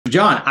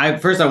John, I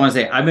want to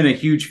say I've been a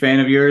huge fan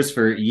of yours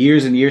for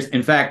years and years.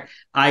 In fact,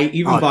 I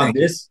even bought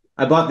this.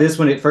 I bought this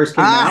when it first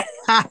came out.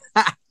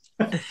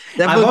 That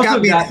I've book also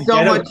got me in got so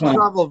Ghetto much Clown.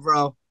 trouble,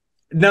 bro.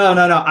 No.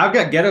 I've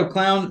got Ghetto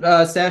Clown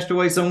stashed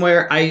away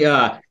somewhere.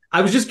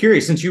 I was just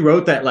curious, since you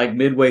wrote that like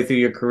midway through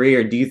your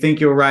career, do you think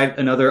you'll write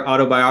another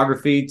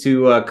autobiography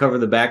to cover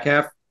the back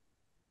half?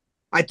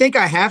 I think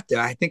I have to.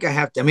 I think I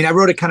have to. I mean, I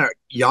wrote it kind of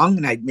young,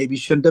 and I maybe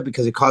shouldn't have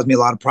because it caused me a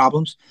lot of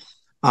problems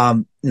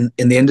in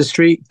the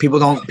industry. People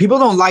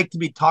don't like to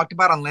be talked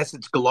about unless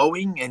it's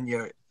glowing and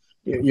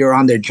you're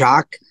on their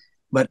jock.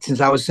 But since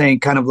I was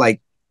saying kind of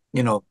like,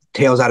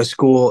 tales out of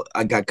school,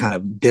 I got kind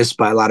of dissed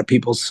by a lot of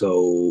people.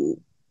 So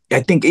I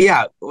think,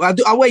 yeah,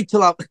 I'll wait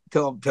till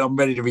I'm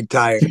ready to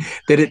retire.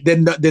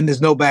 Then there's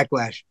no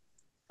backlash.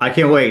 I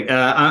can't wait.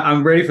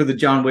 I'm ready for the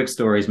John Wick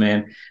stories,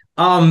 man.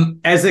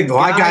 As a Oh,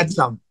 I guy, got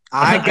some.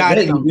 I I got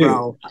bet you some, do.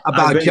 bro. I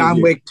About bet you John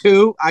do. Wick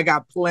 2, I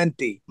got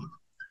plenty.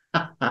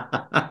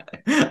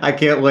 I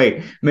can't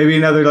wait. Maybe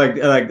another like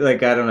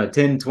I don't know,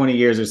 10, 20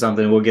 years or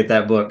something, we'll get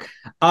that book.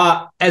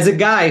 As a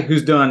guy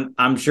who's done,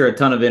 I'm sure, a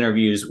ton of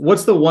interviews,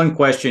 what's the one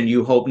question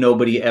you hope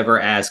nobody ever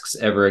asks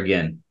ever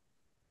again?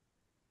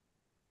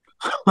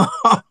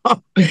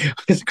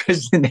 This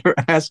question never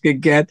ask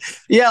again.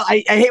 Yeah,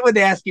 I hate when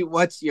they ask you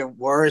what's your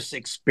worst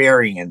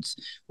experience?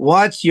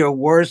 What's your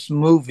worst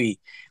movie?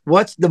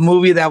 What's the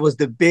movie that was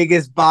the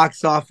biggest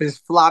box office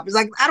flop? It's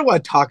like, I don't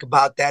want to talk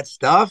about that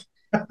stuff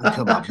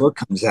until my book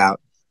comes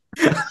out.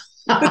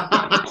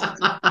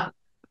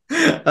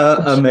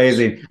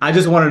 Amazing. I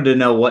just wanted to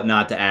know what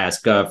not to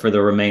ask for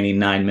the remaining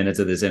 9 minutes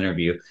of this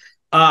interview.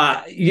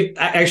 They've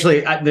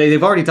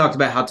already talked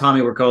about how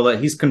Tommy Wirkola,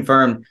 he's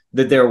confirmed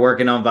that they're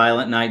working on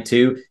Violent Night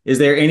 2. Is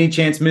there any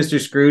chance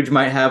Mr. Scrooge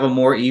might have a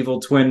more evil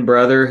twin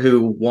brother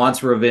who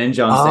wants revenge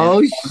on Santa?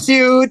 Oh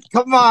shoot!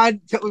 Come on,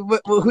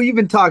 who you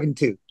been talking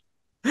to?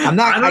 I'm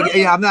not. I don't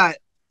Yeah, I'm not.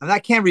 I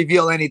can't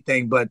reveal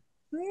anything, but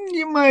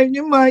you might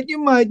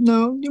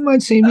know. You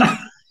might see me.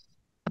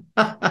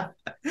 know.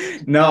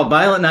 No,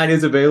 Violent Night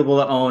is available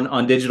to own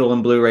on digital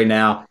and Blu-ray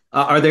now.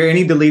 Are there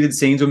any deleted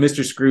scenes with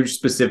Mr. Scrooge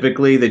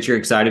specifically that you're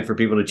excited for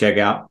people to check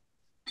out?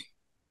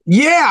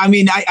 Yeah, I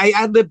mean,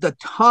 I lived a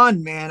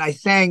ton, man. I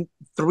sang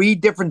 3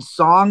 different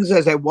songs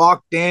as I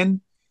walked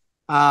in.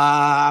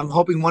 I'm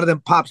hoping one of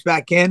them pops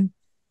back in.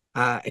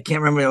 I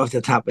can't remember off the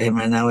top of him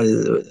right now.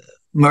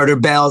 Murder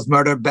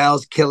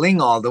Bells,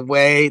 Killing All the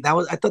Way.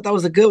 I thought that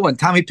was a good one.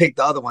 Tommy picked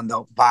the other one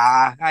though.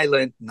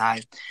 Violent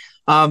Night.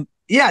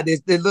 Yeah,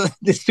 there's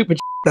stupid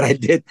that I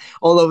did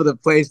all over the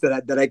place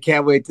that I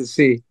can't wait to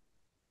see.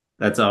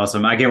 That's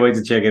awesome. I can't wait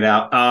to check it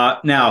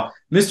out. Now,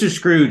 Mr.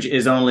 Scrooge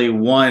is only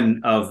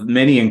one of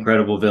many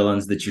incredible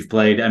villains that you've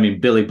played. I mean,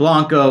 Billy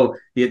Blanco,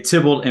 the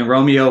Tybalt and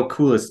Romeo,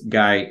 coolest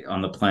guy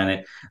on the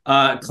planet.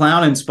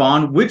 Clown and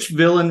Spawn, which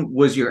villain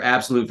was your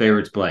absolute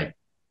favorite to play?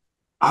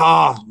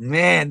 Oh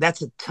man,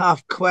 that's a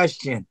tough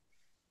question.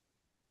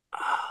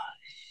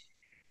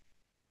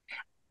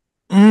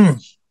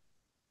 Mm,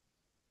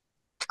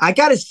 I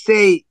gotta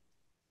say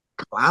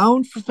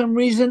Clown for some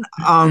reason.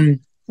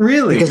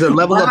 Really? Because of the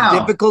level of Wow.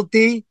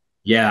 difficulty,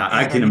 Yeah,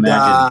 I can and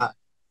imagine.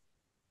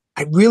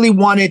 I really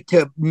wanted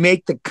to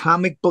make the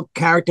comic book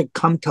character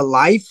come to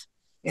life,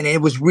 and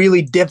it was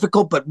really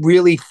difficult but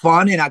really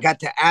fun. And I got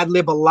to ad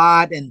lib a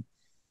lot and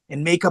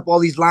make up all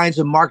these lines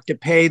with Mark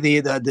DePay,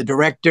 the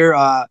director.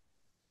 And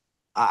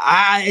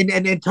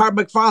Todd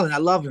McFarlane, I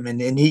love him, and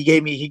he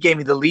gave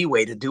me the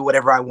leeway to do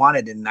whatever I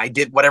wanted, and I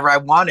did whatever I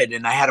wanted,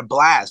 and I had a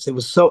blast. It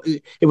was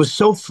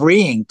so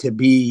freeing to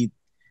be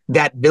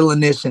that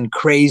villainous and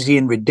crazy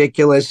and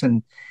ridiculous,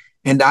 and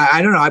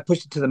I don't know, I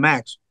pushed it to the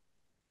max.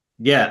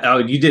 Yeah. Oh,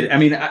 you did. I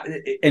mean,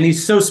 and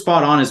he's so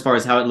spot on as far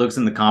as how it looks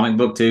in the comic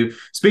book too.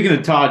 Speaking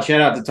of Todd,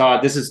 shout out to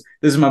Todd. This is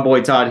my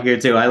boy Todd here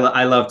too.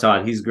 I love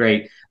Todd. He's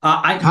great.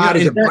 Todd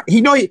is Is a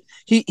that?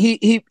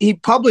 he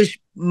published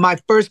my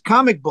first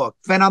comic book,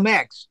 Phenom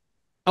X,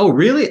 Oh,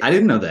 really? I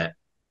didn't know that.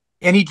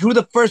 and he drew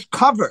the first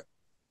cover.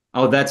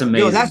 Oh, that's Yo,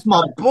 amazing. that's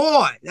my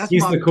boy. That's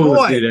He's my the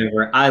coolest boy. dude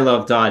ever. I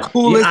love Todd. Yeah,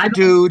 Coolest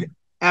dude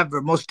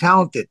ever. Most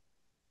talented.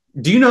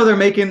 do you know they're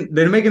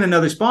making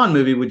another Spawn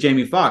movie with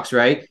Jamie Foxx,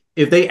 right?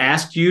 If they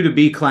asked you to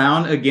be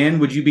Clown again,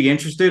 would you be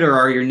interested, or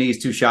are your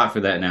knees too shot for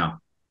that now?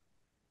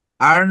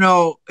 I don't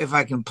know if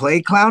I can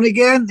play clown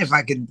again,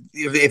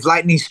 if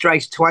lightning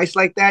strikes twice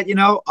like that,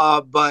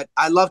 but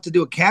I love to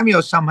do a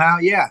cameo somehow.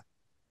 Yeah.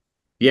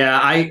 Yeah,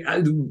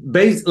 I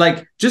base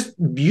like just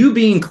you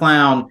being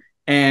Clown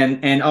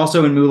and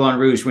also in Moulin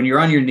Rouge when you're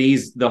on your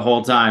knees the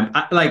whole time.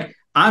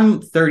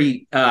 I'm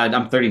 30,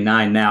 I'm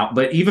 39 now,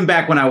 but even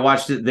back when I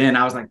watched it then,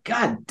 I was like,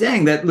 God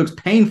dang, that looks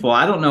painful.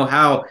 I don't know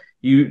how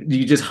you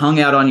just hung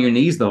out on your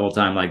knees the whole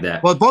time like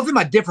that. Well, both of them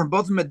are different.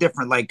 Both of them are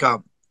different. Like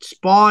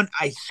Spawn,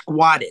 I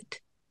squatted.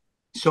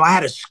 So I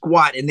had to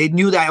squat, and they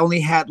knew that I only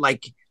had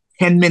like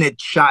 10-minute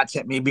shots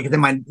at me because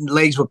then my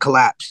legs would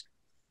collapse.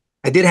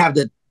 I did have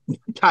the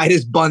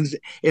tightest buns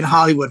in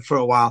Hollywood for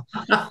a while.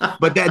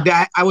 But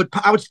that I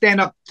would stand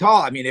up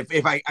tall. I mean,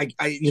 if I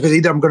because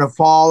either I'm gonna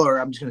fall or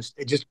I'm just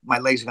gonna my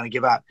legs are gonna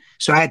give out.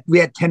 So we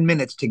had 10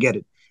 minutes to get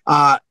it.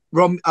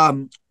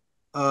 Moulin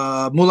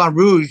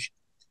Rouge,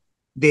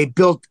 they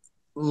built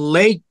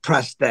leg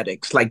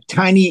prosthetics, like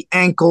tiny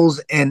ankles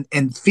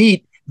and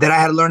feet that I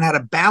had to learn how to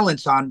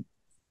balance on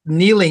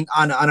kneeling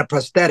on a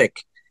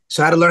prosthetic.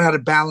 So I had to learn how to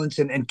balance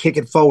and kick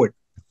it forward.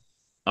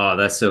 Oh,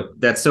 that's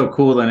so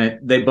cool, and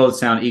they both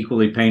sound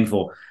equally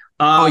painful.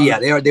 Oh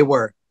yeah, they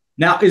were.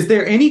 Now, is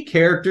there any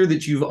character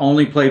that you've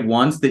only played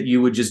once that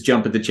you would just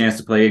jump at the chance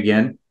to play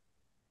again?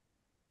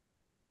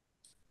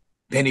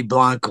 Benny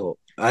Blanco.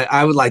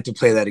 I would like to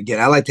play that again.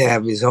 I like to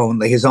have his own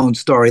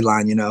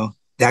storyline.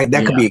 That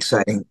could Yeah. be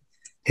exciting.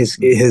 His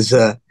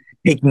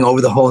taking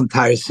over the whole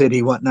entire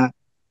city, whatnot.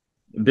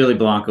 Billy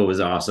Blanco was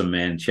awesome,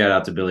 man. Shout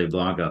out to Billy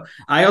Blanco.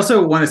 I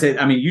also want to say,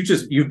 I mean,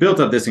 you've built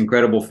up this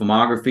incredible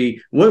filmography.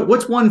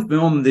 What's one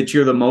film that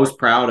you're the most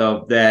proud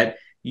of that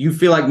you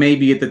feel like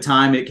maybe at the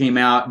time it came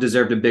out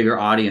deserved a bigger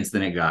audience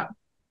than it got?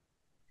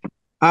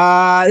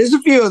 There's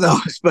a few of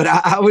those, but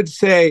I would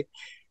say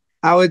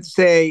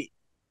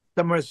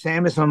Summer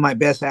Sam is some of my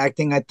best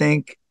acting, I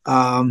think.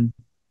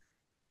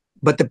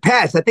 But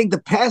I think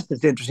the past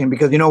is interesting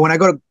because when I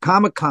go to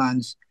Comic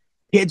Cons,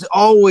 kids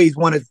always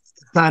want to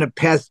sign a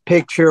past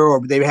picture,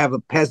 or they have a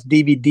past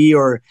DVD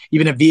or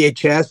even a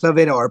VHS of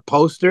it or a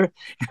poster.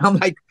 And I'm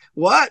like,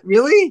 what?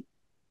 Really?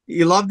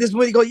 You love this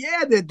movie? You go,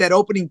 yeah, that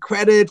opening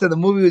credits of the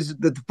movie was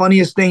the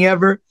funniest thing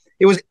ever.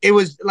 It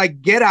was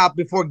like Get Out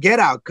before Get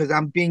Out, because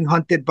I'm being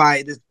hunted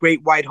by this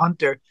great white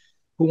hunter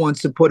who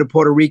wants to put a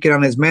Puerto Rican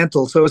on his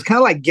mantle. So it was kind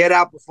of like Get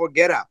Out before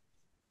Get Out.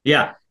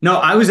 Yeah. No,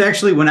 I was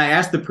actually, when I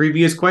asked the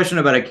previous question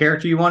about a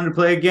character you wanted to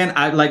play again,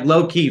 I like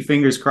low key,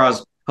 fingers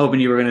crossed,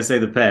 hoping you were going to say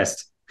The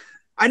Pest.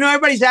 I know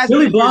everybody's asking.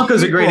 Billy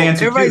Blanco's a great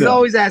answer. Everybody's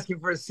always asking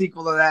for a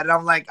sequel to that, and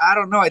I'm like, I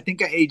don't know. I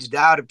think I aged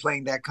out at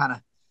playing that kind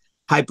of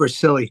hyper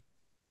silly.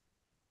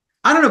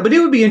 I don't know, but it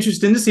would be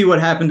interesting to see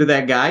what happened to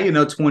that guy,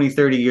 20,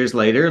 30 years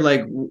later.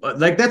 Like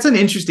that's an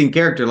interesting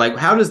character. Like,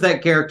 how does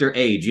that character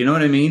age? You know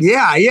what I mean?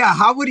 Yeah, yeah.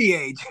 How would he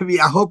age? I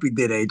mean, I hope he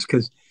did age,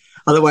 because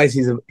otherwise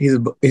he's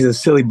a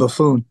silly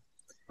buffoon.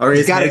 Or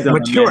he's got to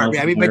mature.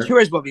 I mean,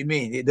 mature is what we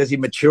mean. Does he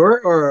mature,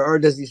 or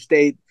does he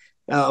stay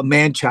a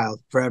man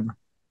child forever?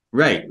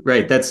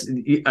 Right. That's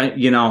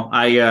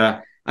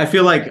I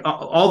feel like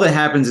all that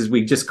happens is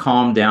we just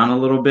calm down a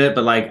little bit,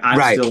 but like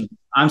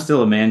I'm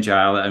still a man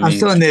child. I'm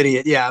still an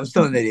idiot. Yeah, I'm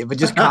still an idiot, but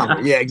just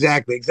calm. Yeah,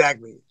 exactly.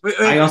 But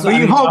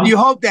you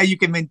hope that you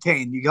can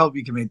maintain. You hope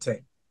you can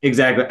maintain.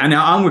 Exactly. And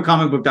now I'm with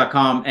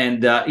ComicBook.com,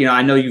 and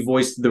I know you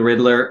voiced the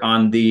Riddler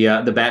on the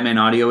Batman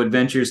audio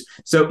adventures.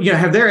 So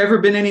have there ever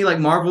been any like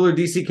Marvel or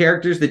DC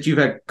characters that you've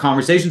had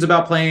conversations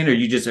about playing, or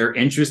you just are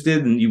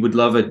interested and you would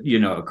love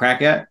a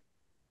crack at?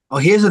 Oh,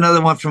 here's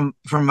another one from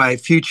my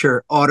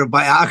future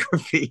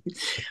autobiography.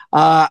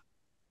 I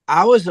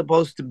was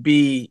supposed to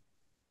be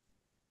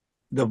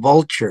the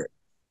Vulture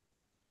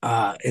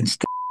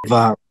instead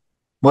of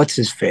what's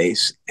his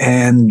face,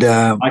 and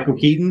Michael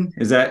Keaton,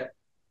 is that?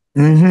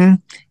 Mm-hmm.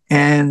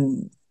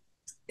 And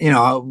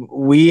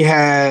we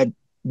had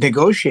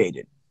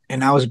negotiated,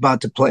 and I was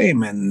about to play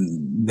him,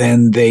 and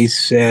then they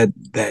said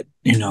that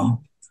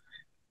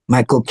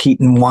Michael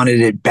Keaton wanted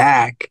it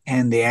back,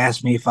 and they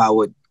asked me if I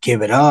would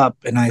give it up,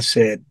 and I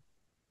said,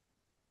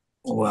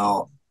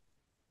 well,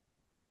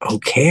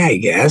 okay, I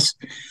guess.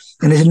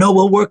 And they said, no,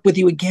 we'll work with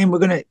you again.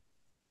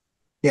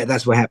 Yeah,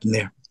 that's what happened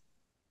there.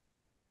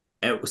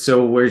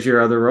 So where's your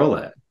other role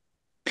at?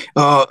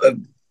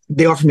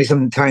 They offered me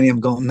something tiny. I'm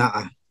going,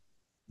 nah.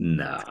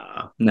 No,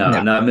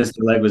 not Mr.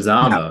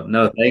 Leguizamo.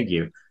 No, thank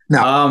you.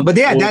 No, but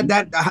yeah,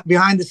 that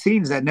behind the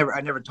scenes, I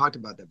never talked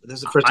about that. But this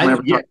is the first time I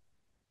ever talked.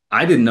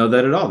 I didn't know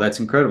that at all.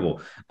 That's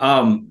incredible.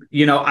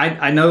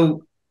 I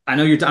know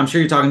I'm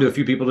sure you're talking to a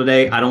few people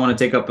today. I don't want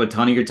to take up a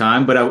ton of your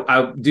time,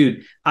 but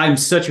dude, I'm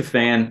such a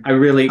fan. I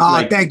really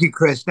thank you,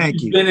 Chris.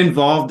 Thank you. Been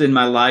involved in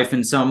my life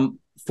in some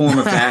form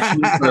of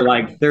fashion for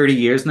like 30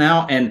 years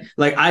now. And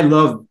like, I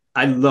love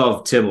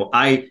Tibble.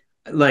 I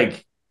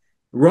like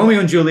Romeo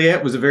and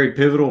Juliet was a very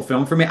pivotal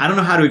film for me. I don't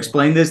know how to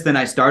explain this. Then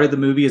I started the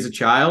movie as a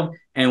child,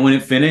 and when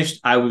it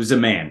finished, I was a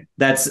man.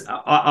 That's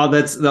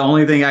the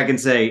only thing I can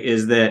say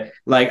is that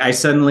like I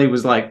suddenly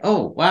was like,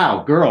 oh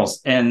wow,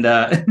 girls, and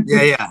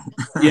yeah,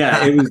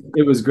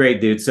 it was great,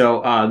 dude.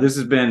 So this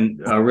has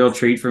been a real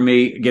treat for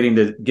me getting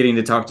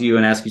to talk to you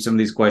and ask you some of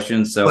these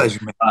questions. So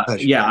pleasure, man.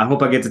 Pleasure. Yeah, I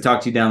hope I get to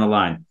talk to you down the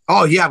line.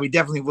 Oh yeah, we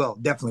definitely will.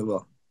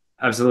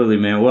 Absolutely,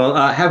 man. Well,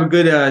 have a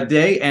good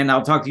day, and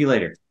I'll talk to you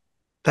later.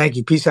 Thank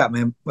you. Peace out,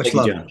 man. Much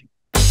love. John.